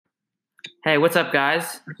Hey, what's up,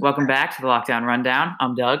 guys? Welcome back to the Lockdown Rundown.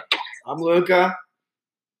 I'm Doug. I'm Luca.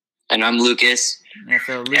 And I'm Lucas. Yeah,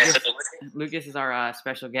 so Lucas is our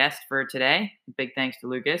special guest for today. Big thanks to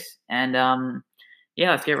Lucas. And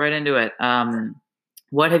let's get right into it.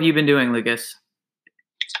 What have you been doing, Lucas?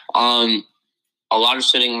 A lot of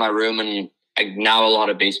sitting in my room and now a lot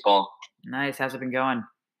of baseball. Nice. How's it been going?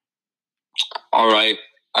 All right.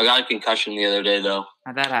 I got a concussion the other day, though.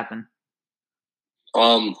 How'd that happen?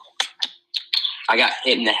 I got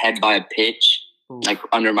hit in the head by a pitch, Ooh. like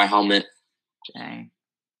under my helmet. Dang.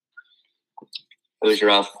 It was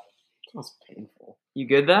rough. That's painful. You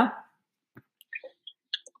good, though?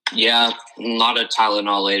 Yeah, a lot of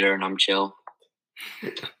Tylenol later, and I'm chill.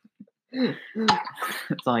 That's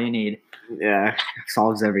all you need. Yeah,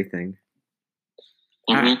 solves everything.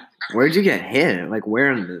 Mm-hmm. Where'd you get hit? Like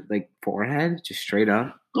where in the forehead? Just straight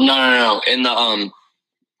up? No. In the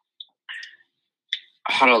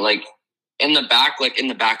in the back, in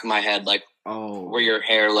the back of my head, where your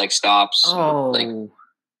hair stops. Oh.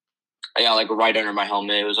 Right under my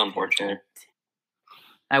helmet. It was unfortunate.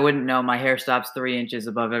 I wouldn't know. My hair stops 3 inches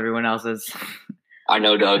above everyone else's. I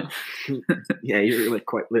know, Doug. Yeah, you're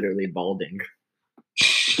quite literally balding.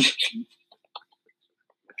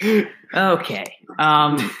 Okay.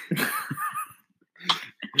 All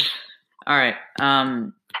right.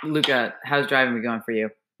 Luca, how's driving been going for you?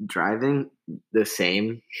 Driving the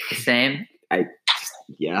same. The same?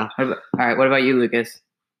 Yeah. All right. What about you, Lucas?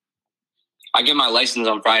 I get my license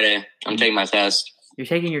on Friday. I'm taking my test. You're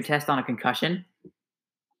taking your test on a concussion?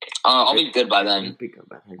 I'll be good by then.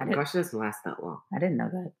 Concussion doesn't last that long. I didn't know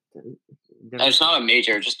that. It's not a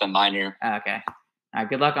major, just a minor. Okay. All right.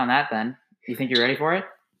 Good luck on that then. You think you're ready for it?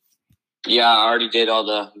 Yeah, I already did all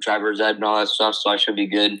the driver's ed and all that stuff, so I should be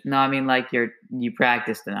good. No, I mean you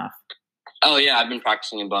practiced enough. Oh yeah, I've been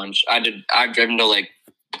practicing a bunch. I drove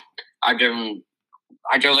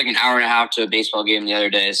an hour and a half to a baseball game the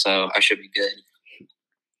other day, so I should be good.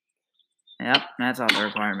 Yep, that's all the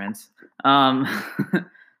requirements.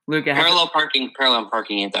 Luca, parallel parking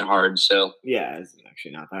ain't that hard. So yeah, it's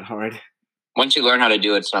actually not that hard. Once you learn how to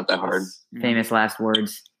do it, it's not that hard. Famous last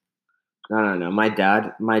words. No. My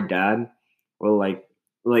dad will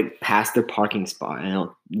pass the parking spot and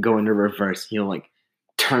he'll go into reverse. He'll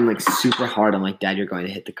turn super hard. I'm like, Dad, you're going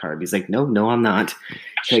to hit the curb. He's like, No, I'm not.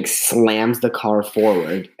 He slams the car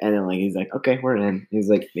forward and then he's like, okay, we're in. He's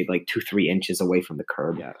maybe 2-3 inches away from the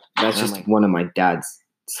curb. Yeah, that's just one of my dad's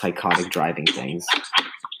psychotic driving things.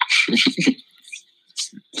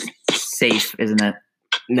 Safe, isn't it?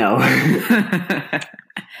 No.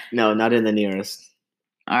 No, not in the nearest.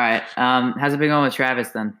 All right. How's it been going with Travis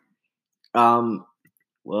then?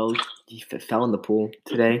 Well, he fell in the pool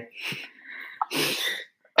today.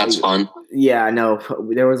 That's fun. Yeah, no.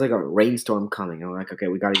 There was a rainstorm coming. I'm like, okay,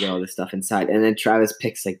 we got to get all this stuff inside. And then Travis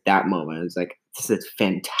picks that moment. It's this is a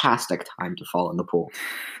fantastic time to fall in the pool.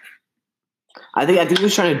 I think he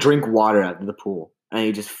was trying to drink water out of the pool, and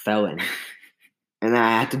he just fell in. And then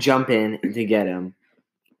I had to jump in to get him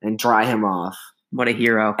and dry him off. What a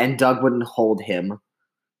hero! And Doug wouldn't hold him.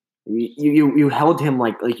 You held him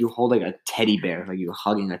like you hold a teddy bear, like you're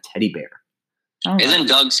hugging a teddy bear. Oh, isn't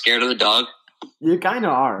Doug scared of the dog? You kind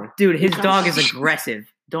of are. Dude, his dog is aggressive.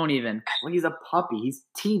 Don't even. Well, he's a puppy. He's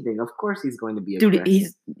teething. Of course he's going to be aggressive.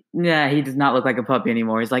 Dude, he does not look like a puppy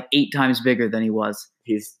anymore. He's 8 times bigger than he was.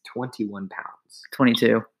 He's 21 pounds.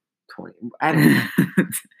 22. 20.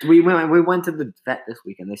 We went to the vet this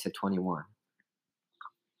weekend. They said 21.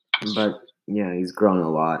 But, yeah, he's grown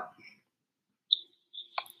a lot.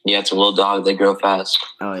 Yeah, it's a little dog. They grow fast.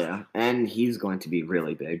 Oh, yeah. And he's going to be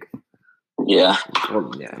really big. Yeah.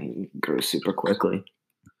 Well, yeah, he grew super quickly.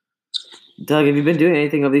 Doug, have you been doing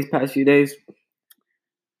anything over these past few days?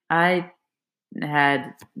 I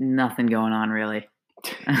had nothing going on, really.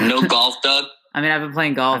 No golf, Doug? I mean, I've been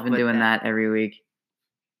playing golf. I've been doing that every week.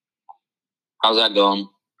 How's that going?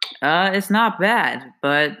 It's not bad,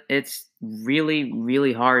 but it's really,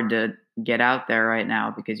 really hard to get out there right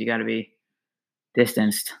now because you got to be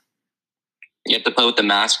distanced. You have to play with the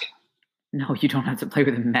mask? No, you don't have to play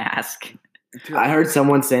with a mask. I heard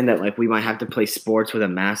someone saying that we might have to play sports with a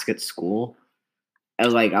mask at school.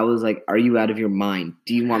 And I was like, are you out of your mind?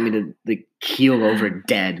 Do you want me to keel over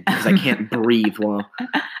dead because I can't breathe? Well,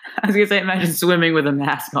 I was gonna say, imagine swimming with a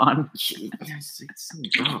mask on. It's so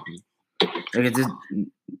dumb. It just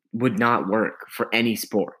would not work for any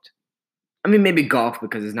sport. I mean, maybe golf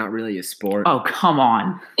because it's not really a sport. Oh, come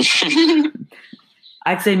on.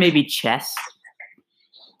 I'd say maybe chess.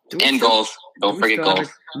 And golf. Don't forget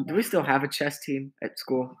golf. Do we still have a chess team at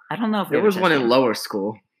school? I don't know if there was one in lower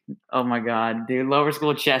school. Oh my god, dude! Lower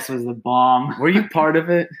school chess was the bomb. Were you part of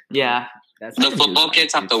it? Yeah. That's The football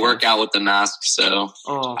kids have to work out with the mask. So,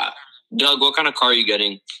 Oh. Doug, what kind of car are you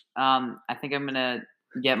getting? I think I'm gonna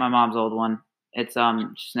get my mom's old one. It's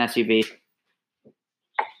just an SUV.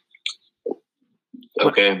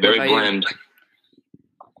 Okay, very about bland.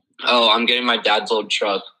 Oh, I'm getting my dad's old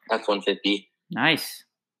truck, F-150. Nice.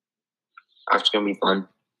 That's gonna be fun.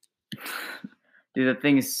 Dude, that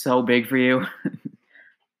thing is so big for you.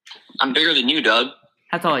 I'm bigger than you, Doug.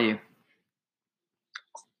 How tall are you?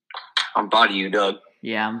 I'm body you, Doug.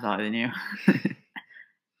 Yeah, I'm taller than you.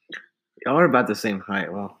 Y'all are about the same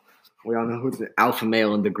height. Well, we all know who the alpha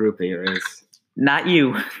male in the group here is. Not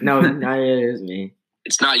you. No, not it is me.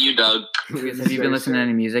 It's not you, Doug. Have you been listening to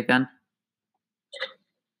any music then?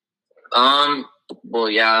 Well,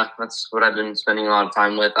 yeah, that's what I've been spending a lot of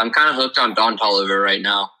time with. I'm kind of hooked on Don Toliver right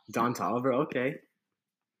now. Don Toliver, okay.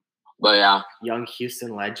 But yeah. Young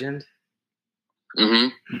Houston legend.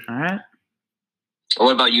 Mm-hmm. All right.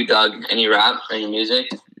 What about you, Doug? Any rap? Any music?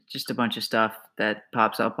 Just a bunch of stuff that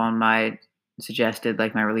pops up on my suggested,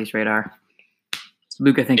 like my release radar.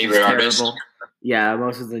 Luca thinks it's terrible. Artist? Yeah,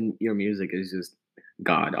 most of your music is just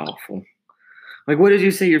god awful. Like, what did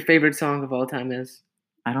you say your favorite song of all time is?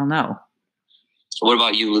 I don't know. What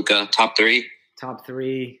about you, Luca? Top 3? Top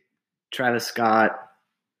 3, Travis Scott.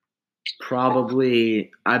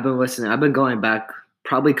 Probably, I've been going back,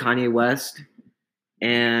 probably Kanye West.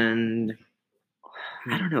 And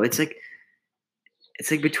I don't know, it's like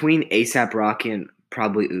between A$AP Rocky and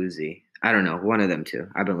probably Uzi. I don't know, one of them two.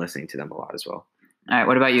 I've been listening to them a lot as well. All right,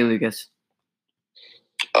 what about you, Lucas?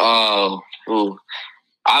 Oh, ooh.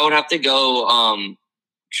 I would have to go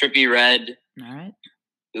Trippie Redd. All right.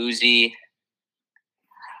 Uzi.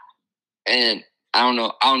 And I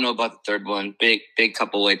don't know about the third one. Big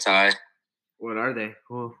couple way tie. What are they?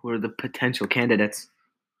 Who are the potential candidates?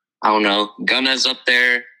 I don't know. Gunna's up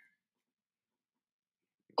there.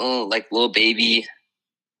 Oh, like Lil Baby.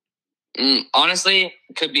 Honestly,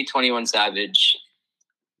 it could be 21 Savage.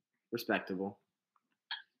 Respectable.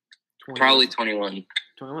 21. Probably 21.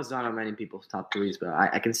 21's not on many people's top 3s, but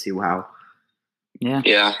I can see how. Yeah.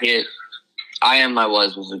 Yeah. I Am I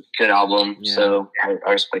Was a good album, so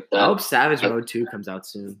I respect that. I hope Savage Road 2 comes out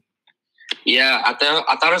soon. Yeah, I thought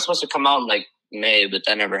it was supposed to come out in like May, but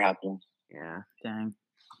that never happened. Yeah. Dang.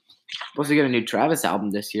 Supposed to get a new Travis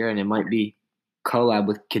album this year, and it might be collab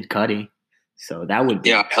with Kid Cudi. So that would be.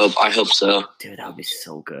 Yeah, I hope so. Dude, that would be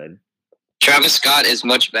so good. Travis Scott is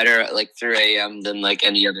much better at like 3 a.m. than like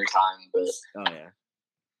any other time, but.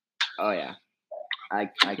 Oh yeah. I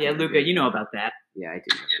yeah, Luca, you know about that. Yeah, I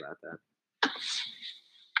do know about that.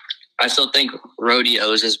 I still think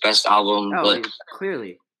Rodeo is his best album, but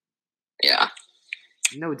clearly. Yeah.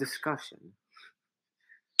 No discussion.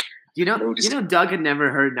 You know, Doug had never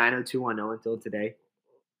heard 90210 until today.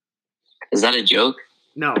 Is that a joke?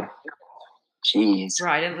 No. Jeez.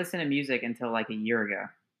 Bro, I didn't listen to music until like a year ago.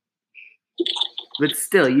 But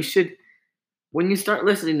still, you should. When you start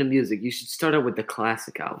listening to music, you should start out with the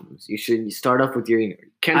classic albums. You should start off with your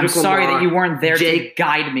Kendrick sorry Lamar, that you weren't there to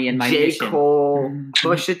guide me in my J. mission. Cole,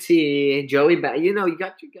 Pusha T, Joey you got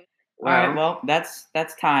your guy. All right, well, that's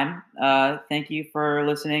time. Thank you for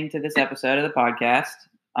listening to this episode of the podcast.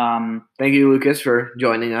 Thank you, Lucas, for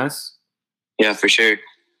joining us. Yeah, for sure.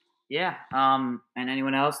 Yeah, and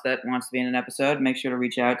anyone else that wants to be in an episode, make sure to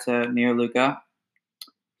reach out to me or Luca.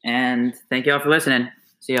 And thank you all for listening.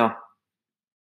 See y'all.